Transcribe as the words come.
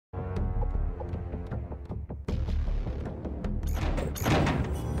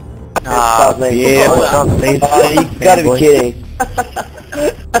Ah, yeah, what's up, Oh, you gotta be kidding.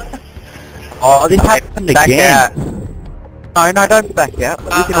 Oh, this happened again. No, don't back out. We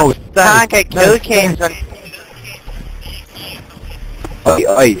can all Can't get kill cams on...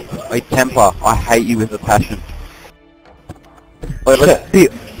 Oi, Templarr, I hate you with a passion. Oi, let's see.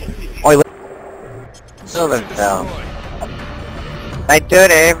 Oi, let's Kill themselves. They do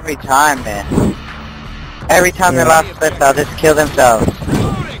it every time, man. Every time they last split, they'll just kill themselves.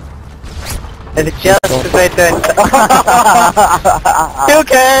 It's just because they're doing... Kill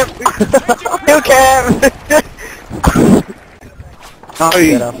cam! Kill cam!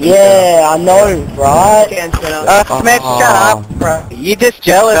 no. Yeah, I know, right? Smith, shut up, bro. You're just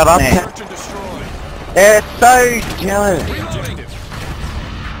jealous, Shut up, man. They're so jealous.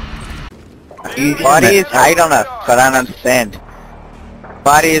 Why do you hate on us? I don't understand.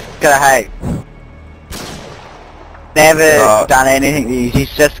 Why do you gotta hate? Never done anything. You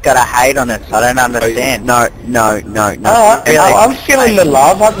just gotta hate on us. I don't understand. No. Oh, I'm feeling the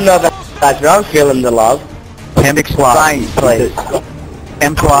love. I don't know about that, but I'm feeling the love. Templarr, Please.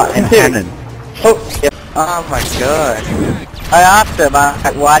 Templarr and Hannon. Oh my god. I asked them,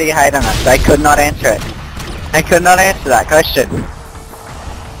 why do you hate on us? They could not answer it. They could not answer that question.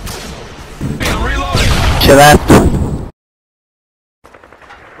 Should I?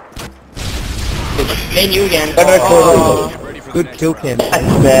 And you again. Good kill cam.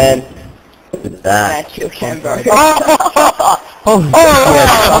 Nice, man. That. Kill cam, bro. Yeah,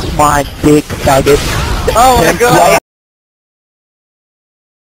 suck my dick, faggot. Oh my god.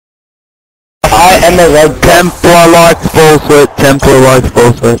 I am a red Templarr likes falsehood. Templarr likes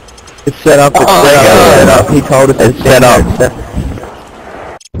falsehood. It's set up. It's set up. He told us it's set up.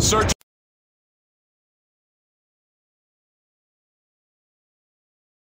 Search